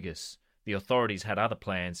Las Vegas. The authorities had other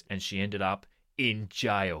plans, and she ended up in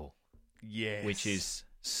jail. Yes. Which is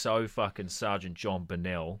so fucking Sergeant John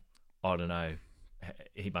Burnell. I don't know.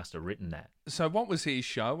 He must have written that. So what was his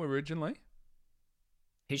show originally?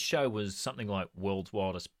 His show was something like World's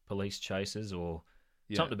Wildest Police Chasers or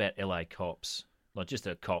something about LA cops. Like just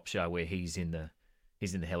a cop show where he's in the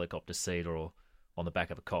helicopter seat or on the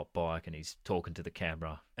back of a cop bike and he's talking to the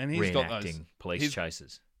camera and he's reenacting police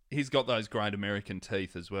chases. He's got those great American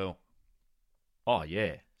teeth as well. Oh,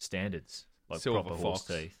 yeah. Standards. Like Silver proper Fox. horse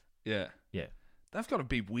teeth. Yeah. Yeah. They've got to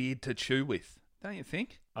be weird to chew with, don't you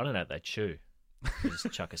think? I don't know if they chew. They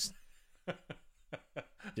just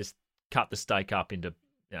just cut the steak up into,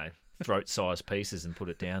 throat-sized pieces and put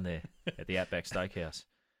it down there at the Outback Steakhouse.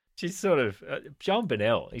 She's sort of John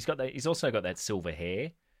Burnell. He's also got that silver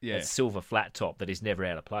hair, that silver flat top that is never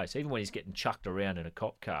out of place. Even when he's getting chucked around in a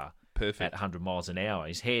cop car at 100 miles an hour,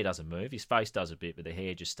 his hair doesn't move. His face does a bit, but the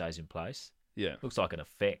hair just stays in place. Yeah, looks like an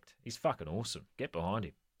effect. He's fucking awesome. Get behind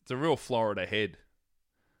him. It's a real Florida head.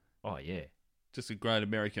 Oh yeah, just a great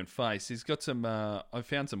American face. He's got some. I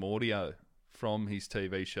found some audio from his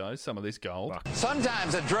TV show. Some of this gold.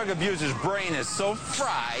 Sometimes a drug abuser's brain is so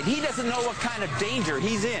fried, he doesn't know what kind of danger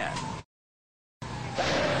he's in.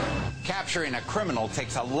 Capturing a criminal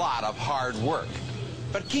takes a lot of hard work,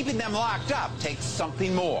 but keeping them locked up takes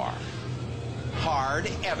something more.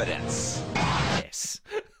 Hard evidence. Yes.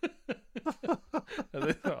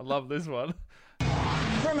 I love this one.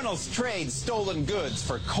 Criminals trade stolen goods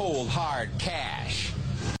for cold, hard cash.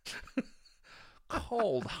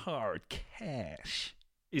 Cold, hard cash.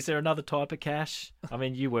 Is there another type of cash? I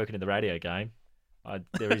mean, you working in the radio game.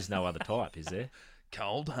 There is no other type, is there?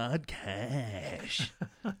 Cold, hard cash.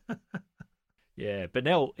 Yeah,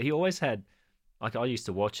 Burnell, he always had, like, I used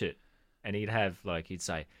to watch it, and he'd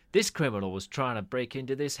say, this criminal was trying to break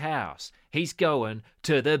into this house. He's going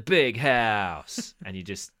to the big house. And you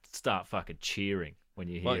just start fucking cheering when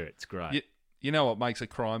you hear it. It's great. You know what makes a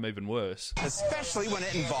crime even worse? Especially when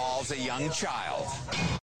it involves a young child.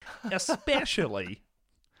 Especially.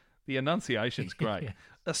 The enunciation's great. Yeah.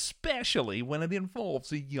 Especially when it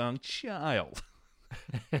involves a young child.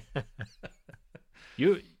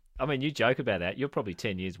 You joke about that. You're probably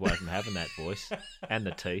 10 years away from having that voice and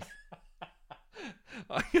the teeth.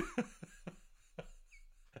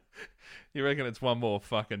 You reckon it's one more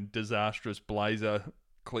fucking disastrous Blazer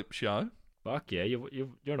clip show? Fuck yeah, you're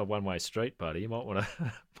on a one-way street, buddy. You might want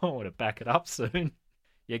to back it up soon.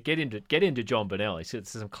 Yeah, get into John Burnell. He said there's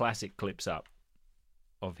some classic clips up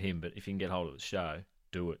of him, but if you can get hold of the show,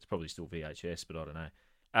 do it. It's probably still VHS, but I don't know.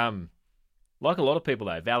 Like a lot of people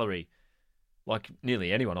though, Valerie, like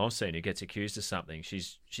nearly anyone I've seen who gets accused of something,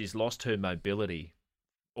 she's lost her mobility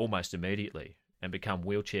almost immediately and become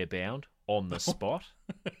wheelchair bound on the spot.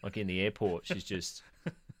 Like in the airport,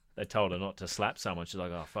 they told her not to slap someone. She's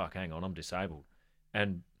like, oh, fuck, hang on, I'm disabled.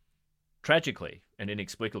 And tragically and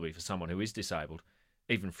inexplicably for someone who is disabled,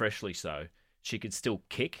 even freshly so, she could still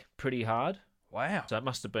kick pretty hard. Wow. So it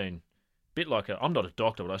must have been a bit like I'm not a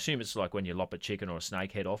doctor, but I assume it's like when you lop a chicken or a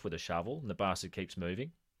snake head off with a shovel and the bastard keeps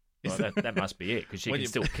moving. Well, that must be it, because she can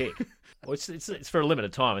still kick. Well, it's for a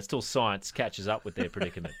limited time. It's till science catches up with their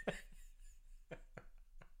predicament.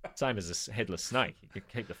 Same as a headless snake. You can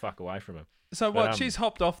keep the fuck away from him. So what, she's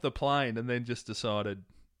hopped off the plane and then just decided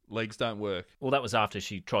legs don't work? Well, that was after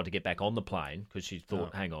she tried to get back on the plane because she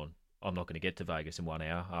thought, hang on, I'm not going to get to Vegas in 1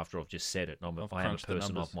 hour after I've just said it. And I am a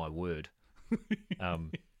person of my word.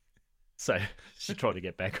 So she tried to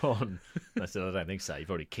get back on. I said, I don't think so. You've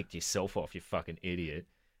already kicked yourself off, you fucking idiot.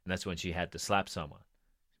 And that's when she had to slap someone.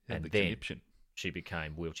 And then conniption. She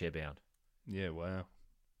became wheelchair bound. Yeah, wow.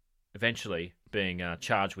 Eventually, being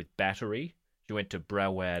charged with battery, she went to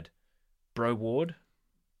Broward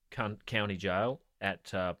County Jail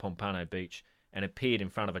at Pompano Beach and appeared in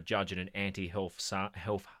front of a judge in an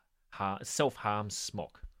self-harm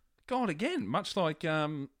smock. God, again, much like our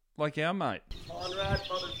mate. Conrad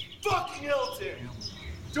motherfucking Hilton!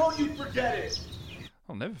 Don't you forget it!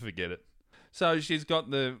 I'll never forget it. So she's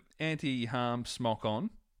got the anti-harm smock on.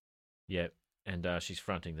 Yep, and she's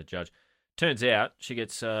fronting the judge. Turns out she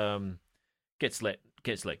gets let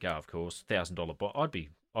go. Of course, $1,000 bond. I'd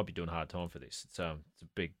be doing a hard time for this. It's a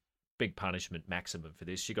big punishment maximum for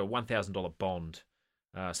this. She got a $1,000 bond.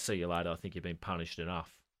 See you later. I think you've been punished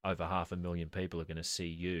enough. Over 500,000 people are going to see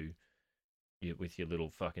you with your little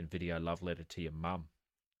fucking video love letter to your mum.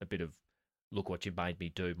 A bit of look what you made me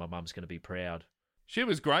do. My mum's going to be proud. She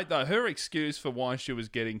was great, though. Her excuse for why she was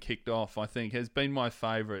getting kicked off, I think, has been my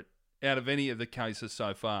favourite out of any of the cases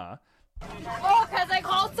so far. Oh, because I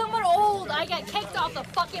called someone old. I get kicked off the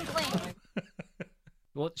fucking plane.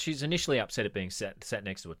 Well, she's initially upset at being sat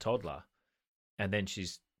next to a toddler, and then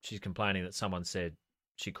she's complaining that someone said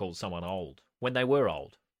she called someone old when they were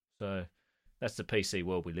old. So that's the PC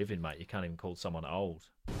world we live in, mate. You can't even call someone old.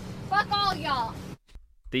 Fuck all y'all.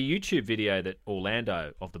 The YouTube video that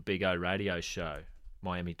Orlando of the Big O radio show,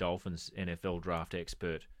 Miami Dolphins NFL draft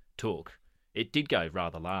expert, took, it did go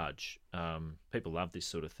rather large. People love this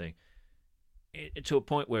sort of thing. To a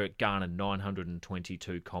point where it garnered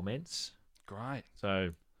 922 comments. Great.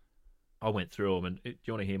 So I went through them, and do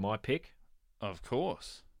you want to hear my pick? Of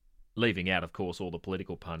course. Leaving out, of course, all the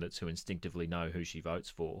political pundits who instinctively know who she votes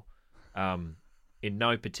for. In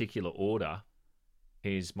no particular order,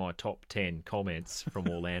 here's my top 10 comments from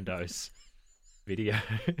Orlando's video.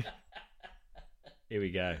 Here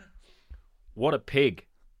we go. What a pig.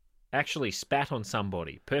 Actually spat on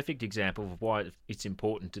somebody. Perfect example of why it's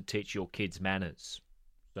important to teach your kids manners.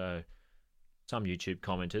 So some YouTube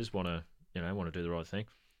commenters want to do the right thing.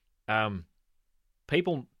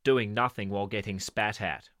 People doing nothing while getting spat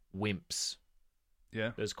at. Wimps.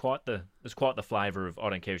 Yeah. There's quite the flavour of I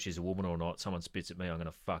don't care if she's a woman or not. Someone spits at me, I'm going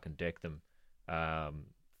to fucking deck them.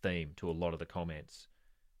 Theme to a lot of the comments.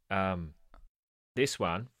 This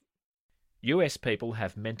one, US people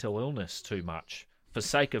have mental illness too much. For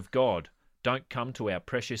sake of God, don't come to our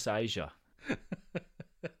precious Asia.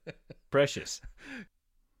 Precious.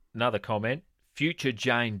 Another comment, future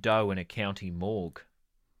Jane Doe in a county morgue.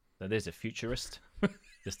 So there's a futurist.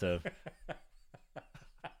 Just a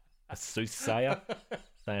soothsayer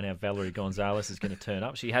saying how Valerie Gonzalez is going to turn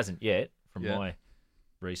up. She hasn't yet, from my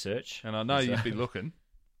research. And I know you'd be looking.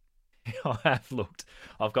 I have looked.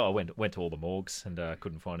 I went to all the morgues and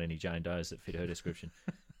couldn't find any Jane Does that fit her description.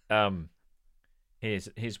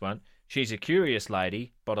 Here's one. She's a curious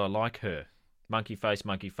lady, but I like her. Monkey face,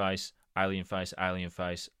 alien face,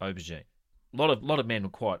 aubergine. A lot of men were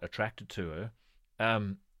quite attracted to her. I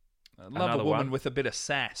love a woman with a bit of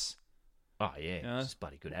sass. Oh yeah, it's a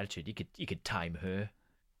bloody good attitude. You could tame her.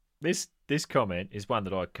 This comment is one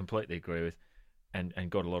that I completely agree with, and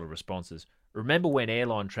got a lot of responses. Remember when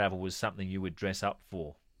airline travel was something you would dress up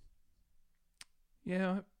for?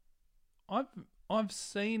 Yeah, I've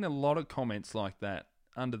seen a lot of comments like that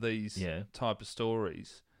under these type of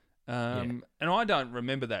stories, and I don't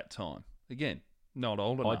remember that time. Again, not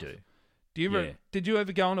old enough. I do. Did you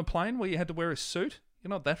ever go on a plane where you had to wear a suit? You're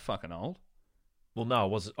not that fucking old. Well, no,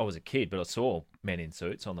 I was a kid, but I saw men in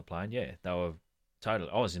suits on the plane. Yeah, they were totally.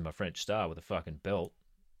 I was in my French Star with a fucking belt,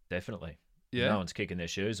 definitely. Yeah. No one's kicking their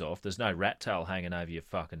shoes off. There's no rat tail hanging over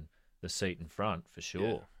the seat in front for sure.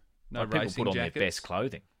 Yeah. No people racing put on jackets. Their best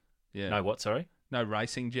clothing. Yeah. No what? Sorry. No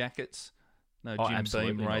racing jackets. No Jim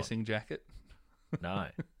Beam racing jacket. No,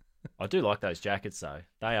 I do like those jackets though.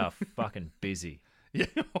 They are fucking busy. Yeah.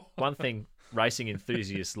 One thing racing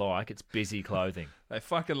enthusiasts like, it's busy clothing. They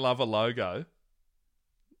fucking love a logo.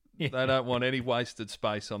 Yeah. They don't want any wasted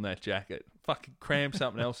space on that jacket. Fucking cram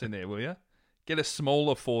something else in there, will you? Get a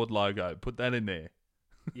smaller Ford logo. Put that in there.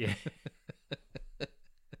 Yeah.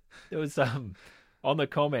 There was on the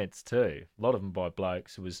comments too. A lot of them by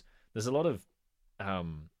blokes. There's a lot of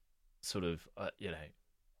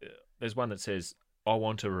there's one that says, "I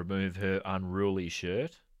want to remove her unruly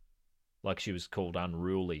shirt." Like she was called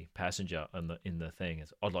unruly passenger in the thing.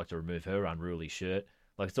 I'd like to remove her unruly shirt.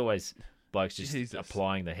 Like it's always blokes just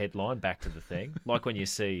applying the headline back to the thing. Like when you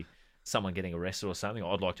see someone getting arrested or something,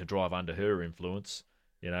 I'd like to drive under her influence.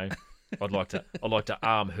 You know, I'd like to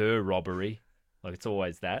arm her robbery. Like it's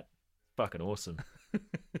always that. Fucking awesome.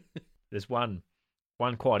 There's one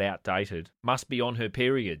quite outdated. Must be on her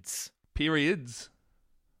periods. Periods.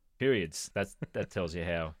 That tells you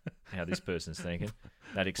how this person's thinking.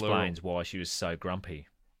 That explains why she was so grumpy.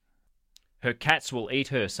 Her cats will eat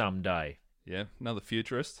her someday. Yeah, another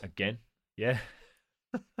futurist. Again. Yeah.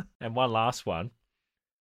 And one last one.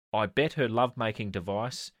 I bet her lovemaking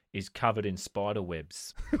device is covered in spider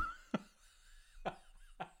webs.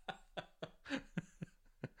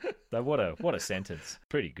 So what a sentence.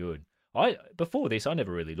 Pretty good. Before this, I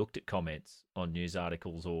never really looked at comments on news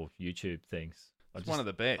articles or YouTube things. It's one of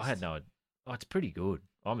the best. I had it's pretty good.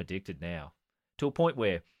 I'm addicted now. To a point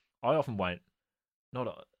where I often won't,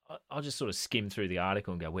 I'll just sort of skim through the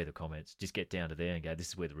article and go, where are the comments? Just get down to there and go, this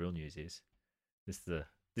is where the real news is. This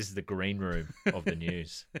is the green room of the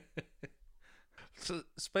news. So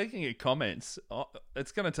speaking of comments,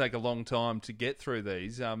 it's going to take a long time to get through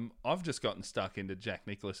these. I've just gotten stuck into Jack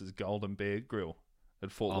Nicklaus's Golden Bear Grill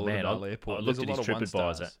at Fort Lauderdale Airport. I looked at his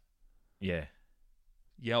TripAdvisor. Yeah.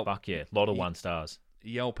 Yelp. Fuck yeah. A lot of 1 stars.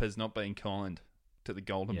 Yelp has not been kind to the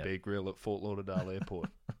Golden Bear Grill at Fort Lauderdale Airport.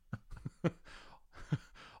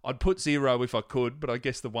 I'd put 0 if I could, but I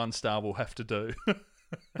guess the 1 star will have to do.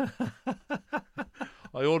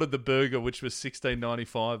 I ordered the burger, which was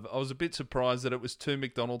 $16.95. I was a bit surprised that it was 2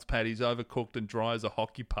 McDonald's patties overcooked and dry as a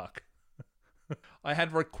hockey puck. I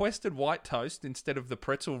had requested white toast instead of the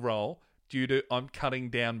pretzel roll due to I'm cutting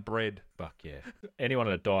down bread. Fuck yeah. Anyone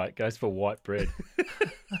on a diet goes for white bread.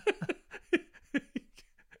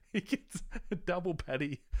 He gets a double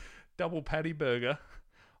patty burger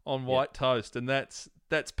on white toast, and that's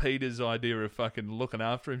Peter's idea of fucking looking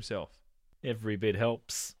after himself. Every bit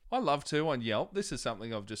helps. I love to on Yelp. This is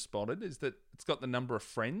something I've just spotted, is that it's got the number of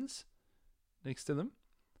friends next to them.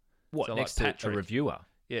 What, so next to a reviewer?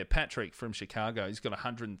 Yeah, Patrick from Chicago. He's got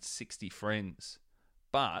 160 friends.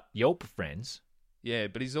 But Yelp friends? Yeah,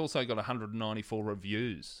 but he's also got 194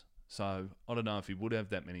 reviews. So I don't know if he would have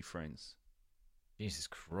that many friends. Jesus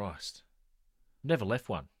Christ. Never left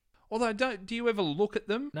one. Although, do you ever look at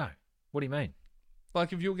them? No. What do you mean?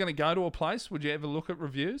 Like, if you were going to go to a place, would you ever look at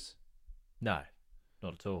reviews? No,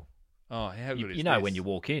 not at all. Oh, how good is you know this? When you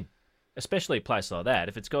walk in, especially a place like that,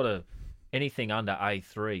 if it's got anything under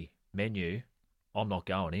A3 menu, I'm not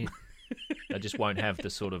going in. They just won't have the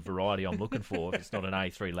sort of variety I'm looking for if it's not an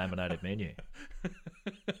A3 laminated menu.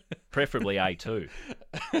 Preferably A2.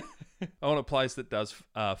 I want a place that does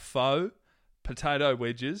pho, potato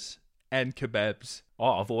wedges, and kebabs.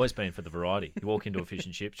 Oh, I've always been for the variety. You walk into a fish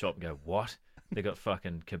and chip shop and go, what? They got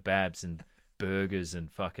fucking kebabs and burgers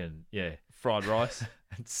and fucking, fried rice.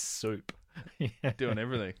 And soup. Doing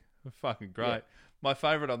everything. Fucking great. Yeah. My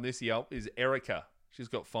favourite on this Yelp is Erica. She's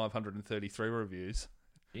got 533 reviews.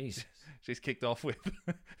 Jesus. She's kicked off with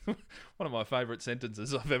one of my favourite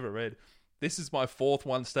sentences I've ever read. This is my 4th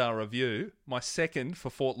 1-star review, my 2nd for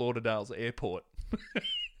Fort Lauderdale's airport.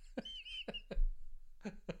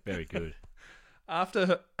 Very good.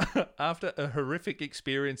 After a horrific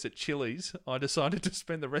experience at Chili's, I decided to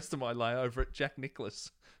spend the rest of my layover at Jack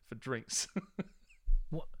Nicklaus for drinks.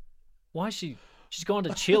 What? Why is she? She's gone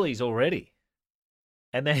to Chili's already,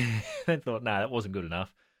 and then thought, no, that wasn't good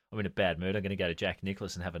enough. I'm in a bad mood. I'm going to go to Jack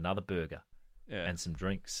Nicklaus and have another burger and some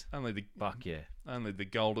drinks. Only the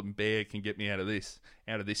golden bear can get me out of this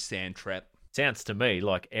sand trap. Sounds to me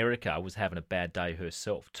like Erica was having a bad day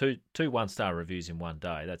herself. Two 1-star reviews in one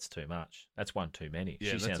day. That's too much. That's one too many.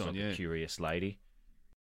 Yeah, she sounds like a curious lady.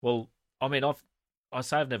 Well, I mean, I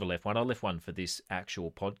say I've never left one. I left one for this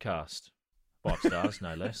actual podcast. 5 stars,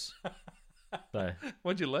 no less. So,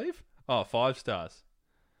 what'd you leave? Oh, 5 stars.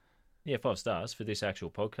 Yeah, 5 stars for this actual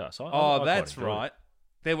podcast. I that's right.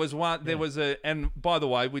 There was one. There was a. And by the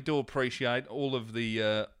way, we do appreciate all of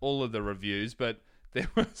the reviews, but there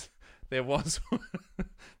was I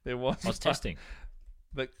was testing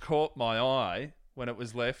that caught my eye when it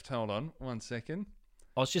was left. Hold on, 1 second.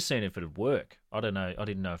 I was just seeing if it would work. I don't know. I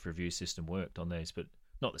didn't know if review system worked on these, but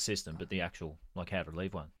not the system, but the actual like how to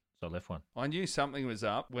leave one. So I left one. I knew something was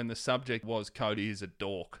up when the subject was Cody is a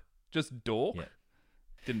dork. Just dork. Yeah.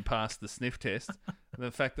 Didn't pass the sniff test. And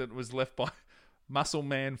the fact that it was left by Muscle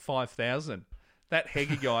Man 5000. That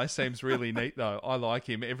Heggy guy seems really neat, though. I like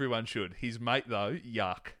him. Everyone should. His mate, though,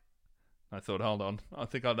 yuck. I thought, hold on. I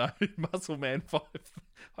think I know Muscle Man 5.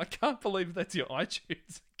 I can't believe that's your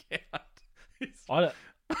iTunes account. I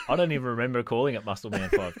don't even remember calling it Muscle Man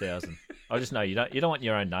 5000. I just know you don't want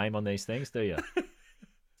your own name on these things, do you? It's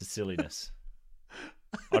a silliness.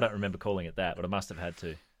 I don't remember calling it that, but I must have had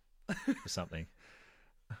to for something.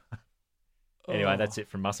 Anyway, that's it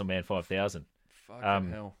from Muscle Man 5000.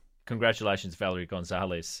 Fucking hell. Congratulations, Valerie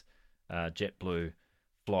Gonzalez. JetBlue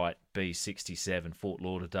Flight B67, Fort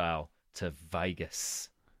Lauderdale to Vegas.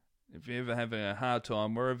 If you're ever having a hard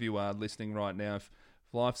time, wherever you are listening right now, if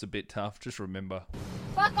life's a bit tough, just remember.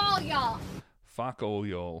 Fuck all y'all. Fuck all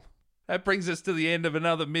y'all. That brings us to the end of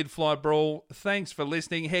another Mid-Flight Brawl. Thanks for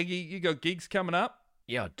listening. Heggy, you got gigs coming up?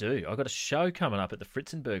 Yeah, I do. I've got a show coming up at the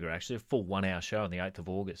Fritzenberger, actually, a full 1-hour show on the 8th of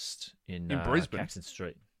August in Brisbane. Caxton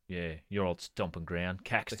Street. Yeah, your old stomping ground.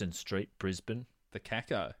 Caxton Street, Brisbane. The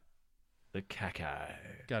Caco. The Caco.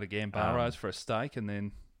 Go to Gambaros for a steak and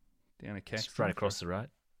then down to Caxton. Straight across the road.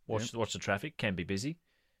 Watch the traffic. Can be busy.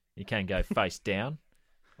 You can go face down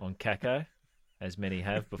on Caco, as many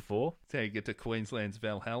have before. That's how you get to Queensland's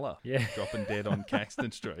Valhalla. Yeah. Dropping dead on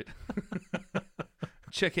Caxton Street.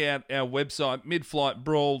 Check out our website,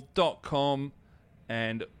 midflightbrawl.com,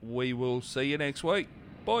 and we will see you next week.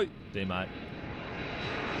 Bye. See you, mate.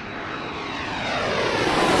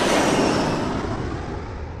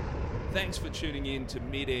 Thanks for tuning in to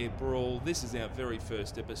Mid-Air Brawl. This is our very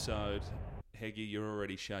first episode. Heggy, you're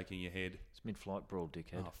already shaking your head. It's Mid-Flight Brawl,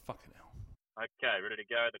 dickhead. Oh, fucking hell. Okay, ready to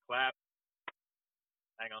go. The clap.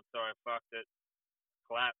 Hang on, sorry, I fucked it.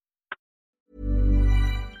 Clap.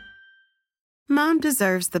 Mom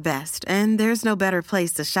deserves the best, and there's no better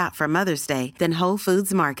place to shop for Mother's Day than Whole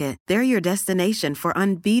Foods Market. They're your destination for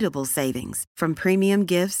unbeatable savings, from premium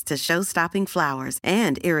gifts to show-stopping flowers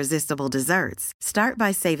and irresistible desserts. Start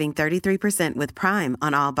by saving 33% with Prime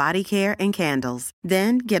on all body care and candles.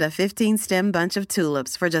 Then get a 15-stem bunch of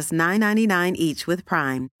tulips for just $9.99 each with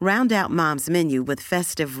Prime. Round out Mom's menu with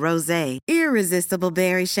festive rosé, irresistible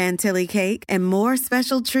berry chantilly cake, and more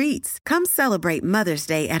special treats. Come celebrate Mother's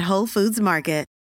Day at Whole Foods Market.